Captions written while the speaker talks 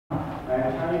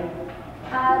This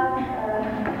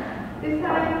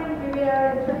time we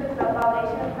will introduce the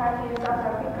foundation part in South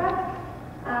Africa.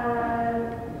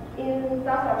 In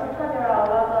South Africa, there are a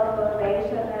lot of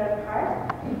national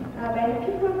parks. Many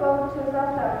people go to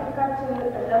South Africa to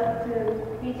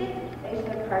visit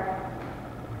national parks.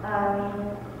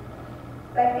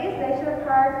 Like this national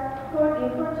park hold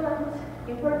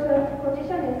important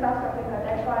position in South Africa.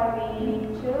 That's why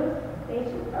we choose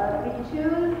this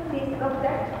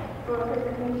subject for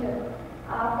presentation.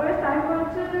 First, I'm going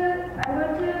to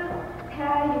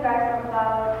tell you guys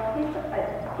about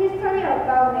history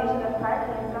of national park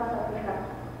in South Africa.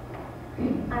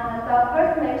 The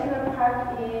first national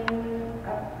park in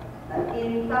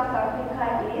South Africa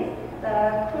is the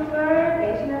Kruger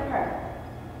National Park.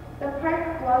 The park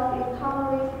was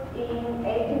established in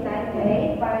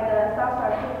 1898 by the South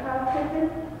Africa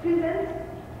President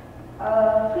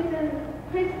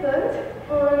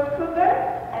for Kruger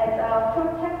as a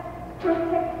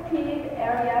protected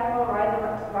area for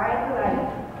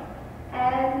wildlife.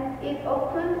 And it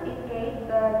opened its gates to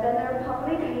the general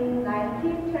public in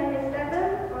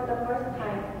 1927 for the first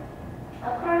time.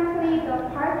 Currently, the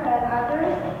park and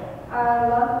others are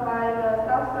run by the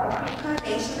South Africa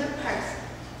National Parks.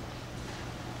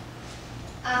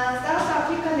 South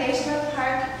Africa National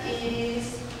Park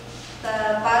is the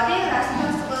body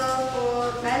responsible for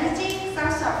managing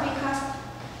South Africa's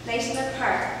national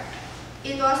park.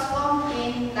 It was formed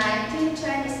in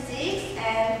 1926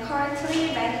 and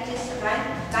currently manages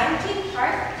 19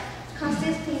 parks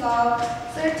consisting of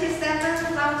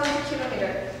 37,000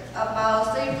 kilometers,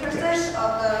 about 3%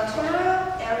 of the total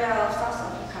area of South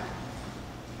Africa.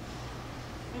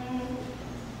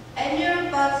 Annual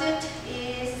budget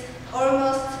is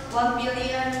almost 1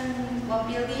 billion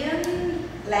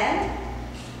land.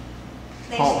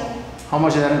 How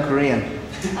much is that in Korean?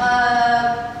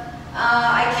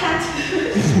 I can't.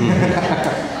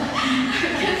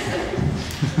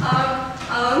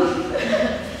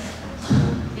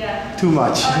 Yeah. Too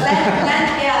much.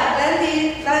 Land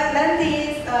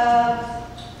is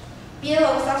bill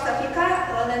of South Africa.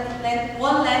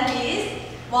 One land is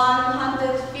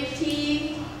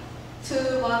 150 to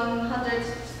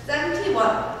 171.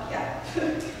 Yeah.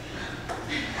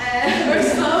 And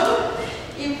also,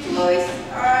 employees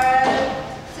are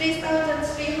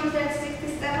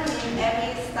 3,367 in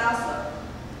every South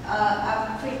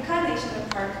Africa National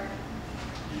Park.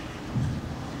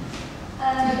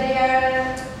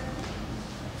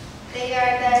 They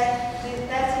are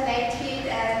designated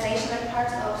as national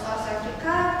parks of South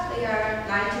Africa. They are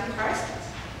 19 parks,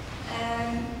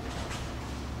 and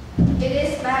it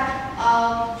is map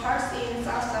of parks in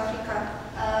South Africa.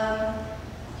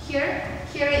 Here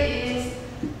is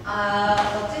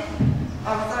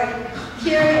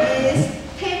Here is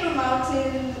Table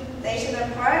Mountain National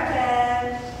Park,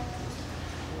 and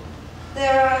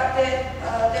there are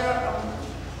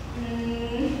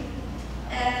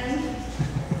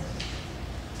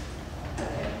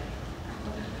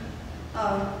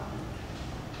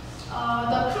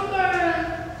the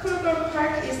Kruger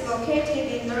Park is located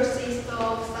in northeast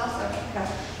of South Africa.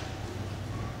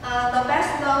 The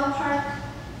best known park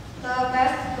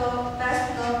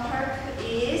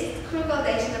is Kruger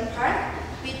National Park,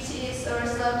 which is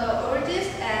also the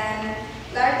oldest and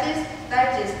largest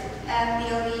at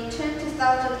nearly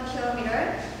 20,000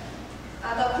 kilometers.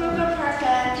 The Kruger Park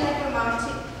and Table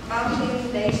Mountain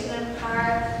National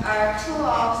Park are two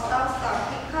of South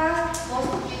Africa's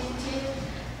most visited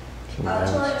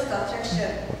tourist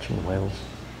attractions. Watching Wales.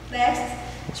 Next,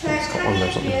 Tony will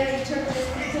introduce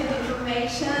detailed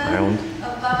information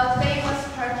about famous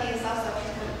park in South Africa.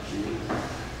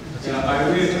 Yeah, I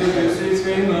will introduce this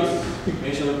famous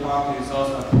national park in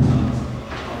South Africa.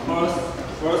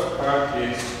 First park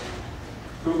is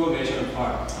Kruger National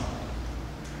Park.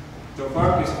 The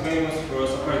park is famous for a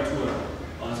safari tour.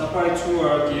 A safari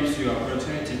tour gives you an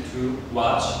opportunity to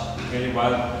watch many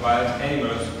wild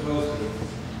animals closely.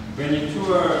 When you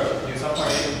tour in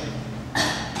safari,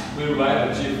 we ride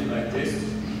a jeep like this.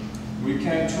 We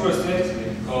can tour safely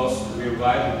because we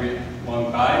ride with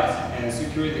one guide and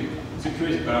security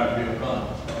guard with a gun.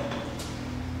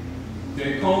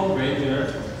 They call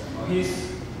ranger, his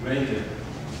ranger.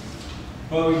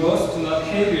 But we must not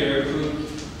behavior could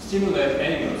stimulate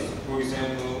animals. For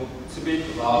example, speak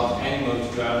about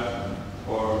animal drive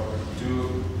or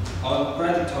do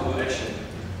unpredictable action.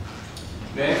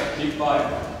 Next, Big Five.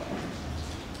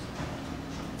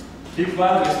 Big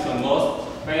Five is the most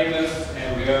famous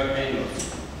and rare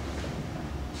animals.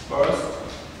 First,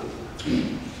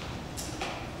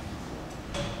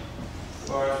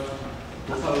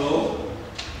 buffalo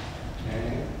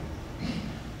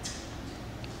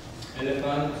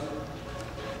elephant,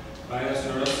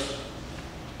 rhinoceros,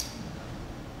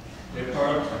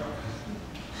 leopard,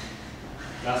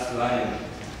 that's lion.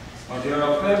 There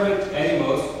are favorite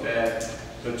animals that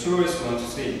the tourists want to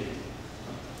see.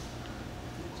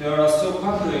 They are so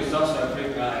popular in South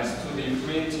Africa as to be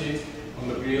imprinted on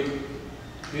the field.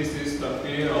 This is the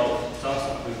field of South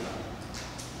Africa.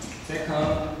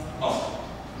 Second,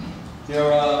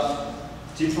 there are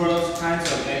different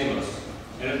kinds of animals.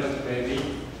 Elephant baby,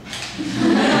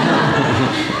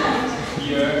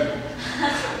 deer,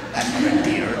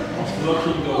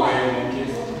 looking the way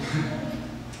monkeys,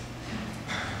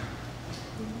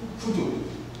 kudu,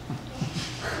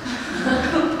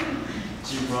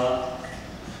 zebra,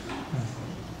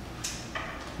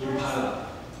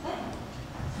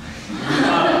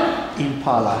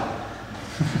 Impala.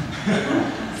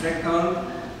 Second,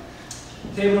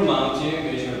 Table Mountain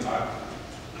National Park.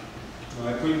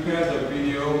 I prepared the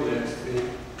video. Let's see.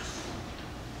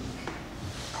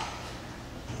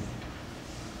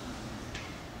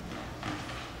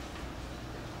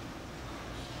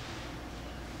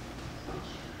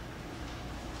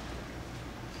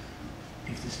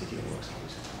 If this video works, I'll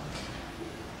use it.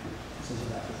 This is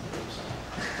that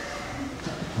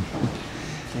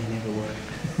they never work.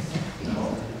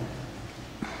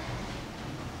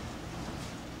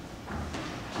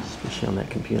 Especially on that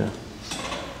computer.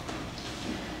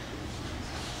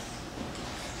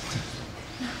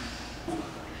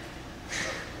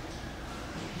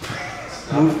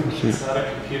 It's not a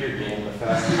computer game, but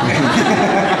that's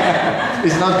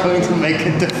It's not going to make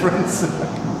a difference. This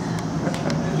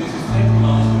is Table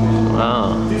Mountain.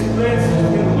 Wow. This place is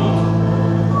Table Mountain.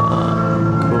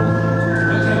 Cool.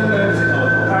 The Table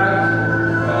Park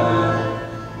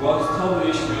was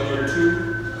established in order to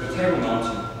the Table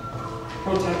Mountain,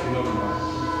 protecting the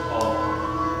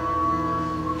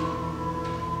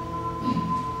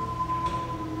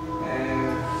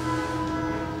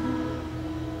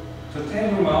The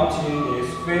Table Mountain is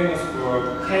famous for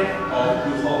Cape of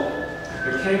Good Hope.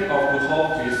 The Cape of Good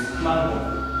Hope is mango.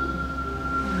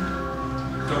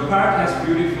 The park has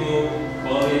beautiful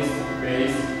valleys,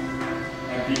 bays,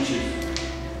 and beaches.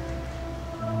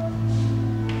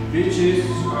 Beaches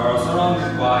are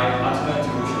surrounded by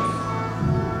Atlantic Ocean.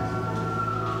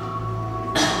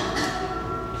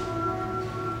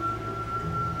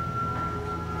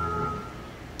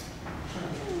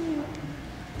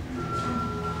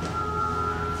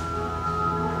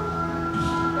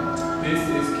 This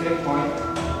is Cape Point.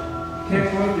 Cape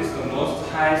Point is the most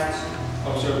highest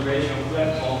observation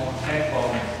platform of Cape of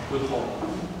Good Hope.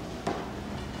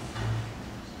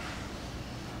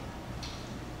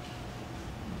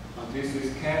 This is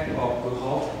Cape of Good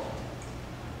Hope.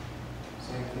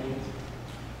 Same thing.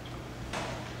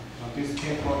 This is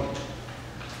Cape Point.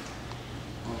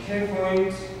 Cape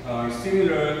Point is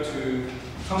similar to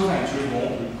Cheongsan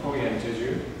Julbong in Korea and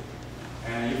Jeju.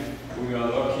 And if we are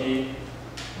lucky,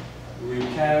 we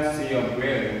can see a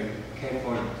whale Cape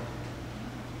Point.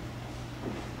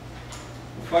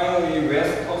 Finally,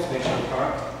 West Coast National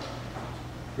Park.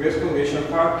 West Coast National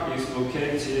Park is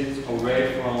located away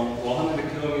from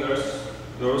 100 kilometers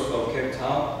north of Cape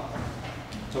Town.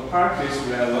 The park is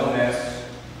well known as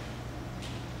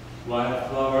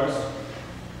wildflowers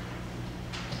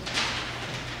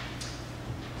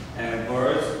and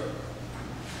birds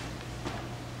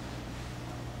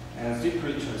and sea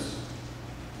creatures.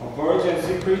 Birds and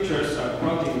sea creatures are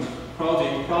crowding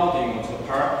onto the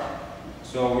park,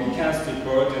 so we can see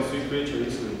birds and sea creatures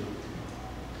easily.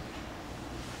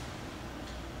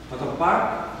 But the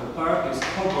park is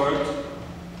covered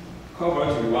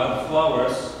with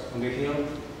wildflowers on the hill.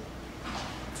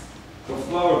 The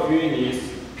flower viewing is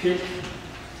peak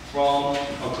from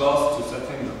August to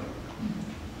September.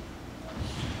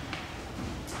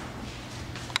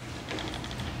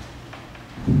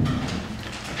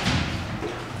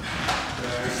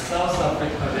 South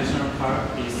Africa National Park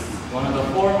is one of the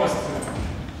foremost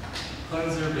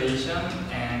conservation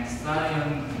and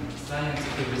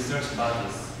scientific research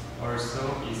bodies. Also,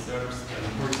 it serves the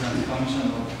important function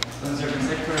of conserving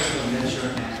sectors of nature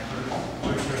and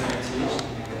cultural heritage,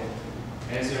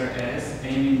 as well as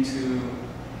aiming to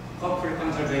couple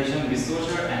conservation with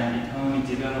social and economic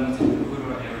development in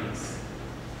rural areas.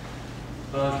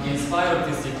 But in spite of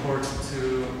this effort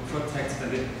to protect the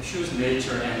huge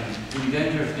nature and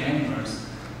endangered animals,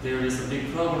 there is a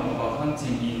big problem about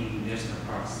hunting in national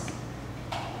parks.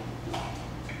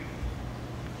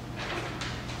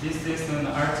 This is an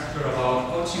article about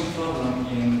poaching problem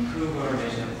in Kruger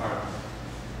National Park.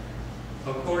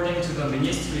 According to the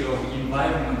Ministry of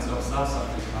Environment of South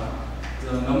Africa,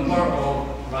 the number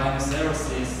of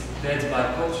rhinoceroses dead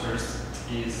by poachers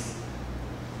is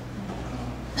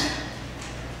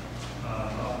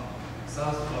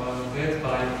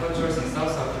cultures in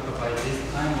South Africa by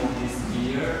this time of this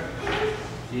year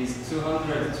is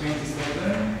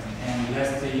 227, and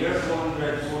last year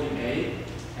 448,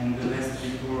 and the last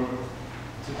before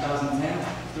 2010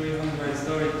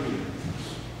 333.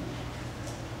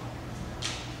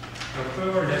 The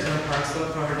Kruger National Park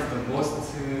suffered the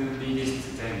most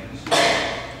biggest damage.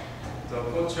 The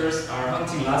poachers are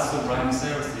hunting lots of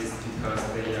rhinoceroses because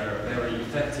they are very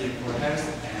effective for health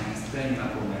and stamina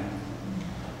for men.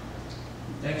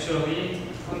 Actually,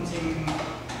 hunting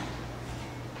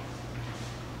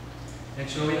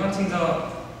the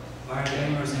wild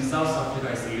animals in South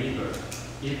Africa is illegal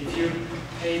if you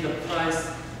pay the price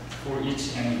for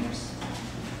each animal.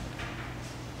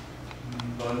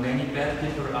 But many bad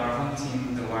people are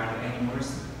hunting the wild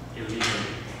animals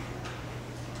illegally.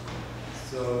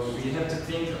 So we have to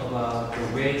think about the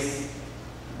ways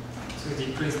to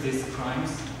decrease these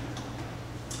crimes.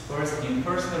 First, in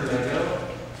personal level,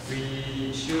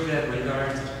 we should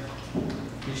regard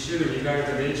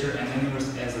the nature and animals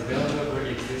as a valuable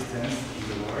existence in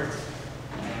the world.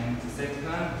 And second,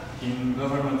 in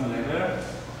government level,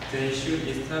 they should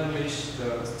establish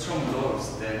the strong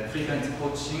laws that prevent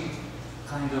poaching,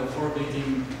 kind of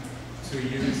forbidding to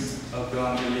use a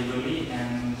gun illegally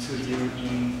and to deal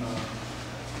in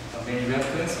many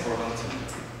weapons for hunting.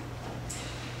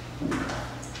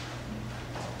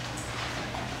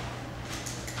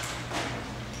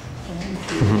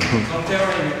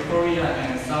 Comparing with Korea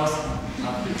and South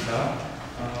Africa,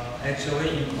 actually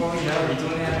in Korea we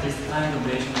don't have this kind of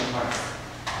national parks.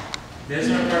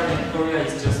 National park in Korea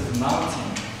is just a mountain,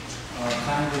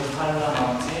 kind of Halla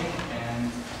Mountain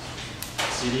and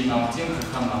Jiri Mountain,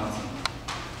 Bukhan Mountain.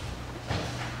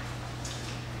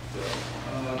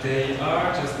 They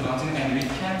are just mountain and we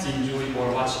can't enjoy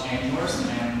or watch animals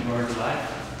and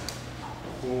wildlife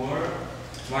or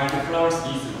wildflowers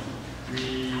easily.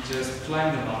 We just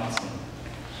climb the mountain.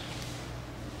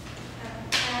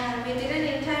 And we didn't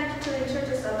intend to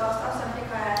introduce about South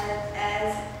Africa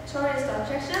as tourist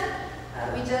attraction.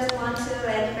 We just want to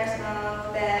let you guys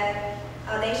know that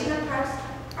national parks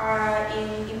are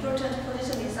in important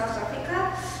position in South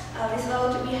Africa. So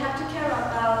we have to care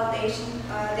about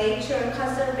nature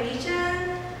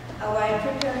conservation while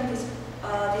preparing this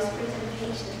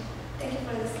presentation. Thank you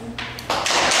for listening.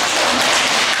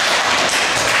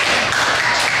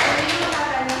 Do you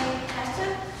have any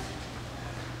questions?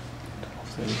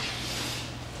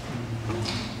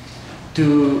 Do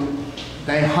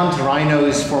they hunt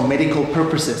rhinos for medical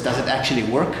purposes? Does it actually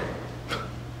work?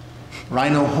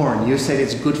 Rhino horn, you said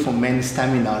it's good for men's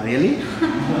stamina, really?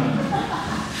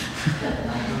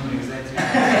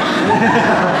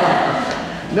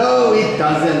 No, it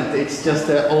doesn't. It's just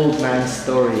an old man's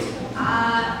story.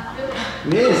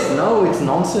 Yes, no, it's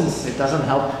nonsense. It doesn't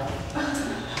help.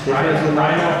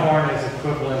 Rhino horn is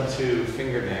equivalent to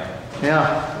fingernail.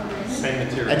 Yeah. Same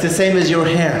material. It's the same as your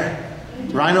hair.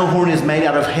 Rhino horn is made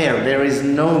out of hair. There is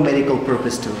no medical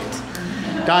purpose to it.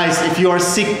 Guys, if you are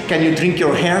sick, can you drink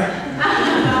your hair?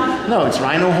 No, it's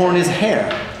rhino horn is hair.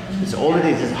 It's all it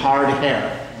is hard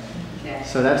hair.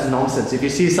 So that's nonsense. If you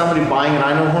see somebody buying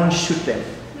rhino horn, shoot them.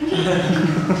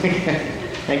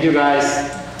 Thank you guys.